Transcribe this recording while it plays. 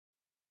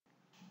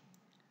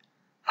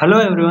Hello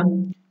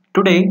everyone.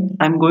 Today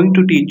I'm going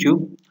to teach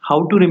you how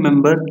to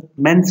remember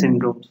men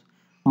syndromes,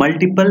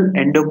 multiple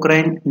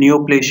endocrine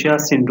neoplasia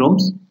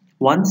syndromes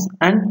once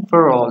and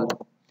for all.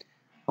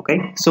 Okay,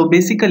 so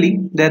basically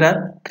there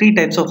are three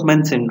types of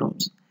men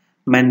syndromes: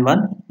 men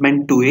 1,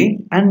 men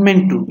 2A, and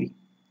men 2B.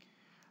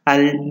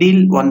 I'll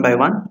deal one by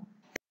one.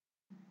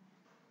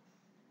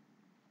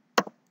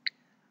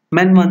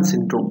 Men 1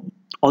 syndrome,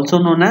 also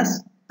known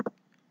as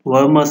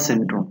Wermer's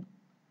syndrome.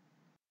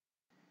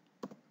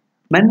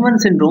 Men 1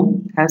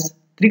 syndrome has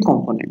three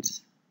components,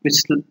 which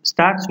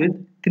starts with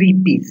three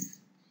P's.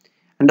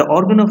 And the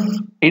organ of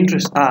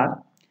interest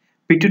are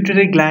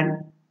pituitary gland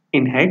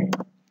in head,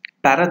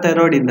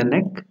 parathyroid in the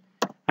neck,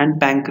 and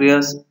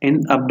pancreas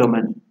in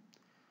abdomen.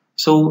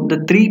 So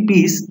the three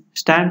P's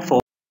stand for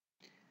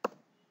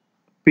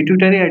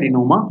pituitary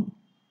adenoma,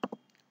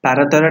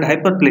 parathyroid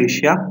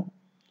hyperplasia,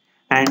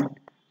 and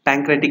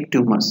pancreatic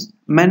tumors.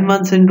 Men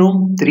 1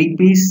 syndrome, three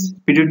P's,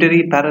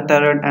 pituitary,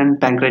 parathyroid,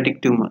 and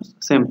pancreatic tumors.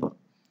 Simple.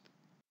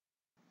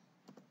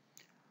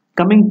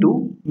 Coming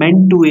to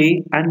men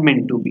 2A and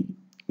men 2B.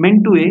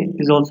 Men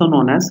 2A is also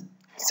known as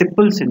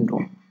Sippel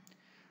syndrome.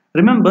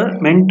 Remember,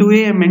 men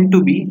 2A and men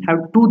 2B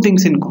have two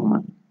things in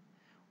common.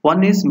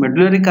 One is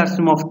medullary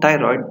carcinoma of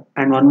thyroid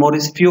and one more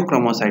is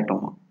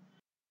pheochromocytoma.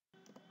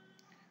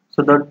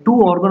 So the two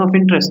organs of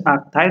interest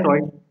are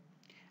thyroid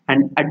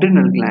and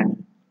adrenal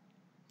gland.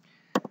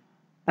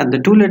 And the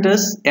two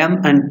letters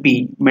M and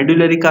P,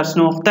 medullary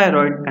carcinoma of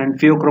thyroid and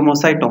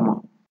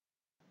pheochromocytoma.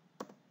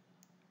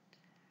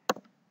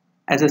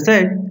 As I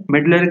said,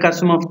 medullary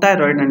carcinoma of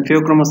thyroid and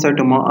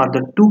pheochromocytoma are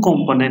the two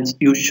components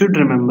you should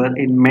remember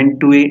in men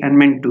 2A and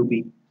men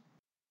 2B.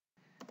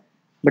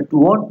 But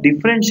what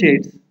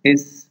differentiates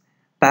is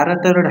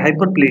parathyroid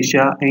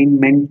hyperplasia in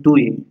men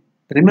 2A.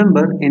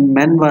 Remember, in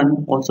men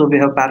 1 also we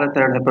have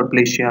parathyroid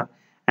hyperplasia,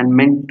 and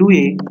men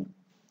 2A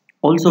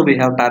also we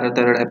have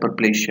parathyroid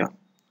hyperplasia.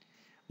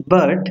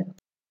 But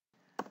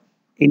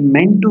in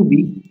men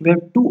 2B we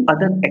have two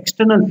other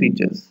external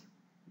features,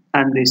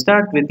 and they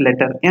start with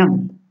letter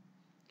M: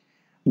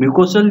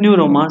 mucosal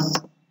neuromas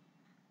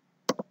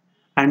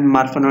and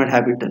marfanoid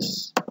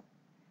habitus.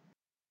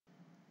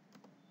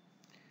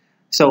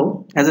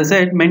 So, as I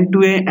said, men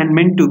 2A and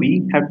men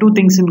 2B have two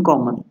things in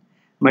common: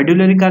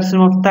 medullary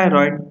carcinoma of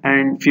thyroid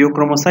and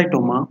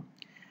pheochromocytoma,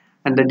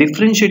 and the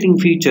differentiating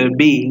feature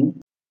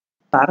being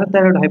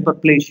parathyroid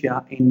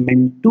hyperplasia in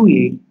men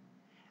 2A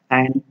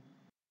and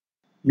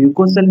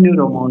mucosal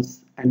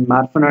neuromas and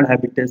marfanoid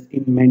habitus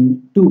in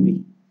men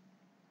 2B.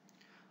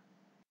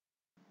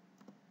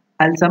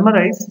 I'll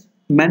summarize.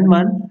 Men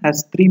 1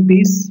 has three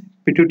P's: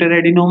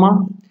 pituitary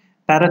adenoma,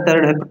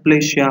 parathyroid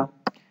hyperplasia,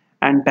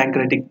 and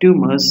pancreatic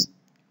tumors,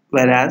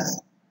 whereas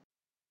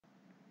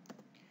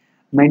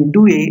men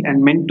 2A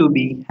and men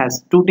 2B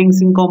has two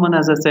things in common,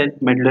 as I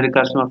said, medullary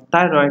carcinoma of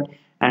thyroid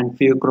and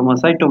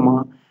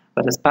pheochromocytoma,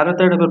 whereas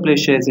parathyroid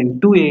hyperplasia is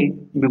in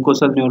 2A,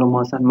 mucosal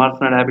neuromas and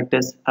marfanoid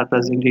habitus are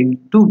present in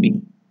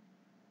 2B.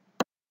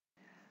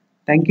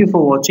 Thank you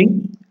for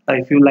watching.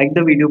 If you like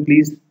the video,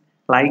 please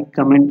like,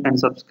 comment and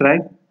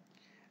subscribe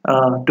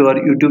to our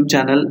YouTube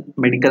channel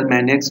Medical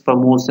Maniacs for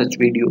more such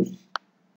videos.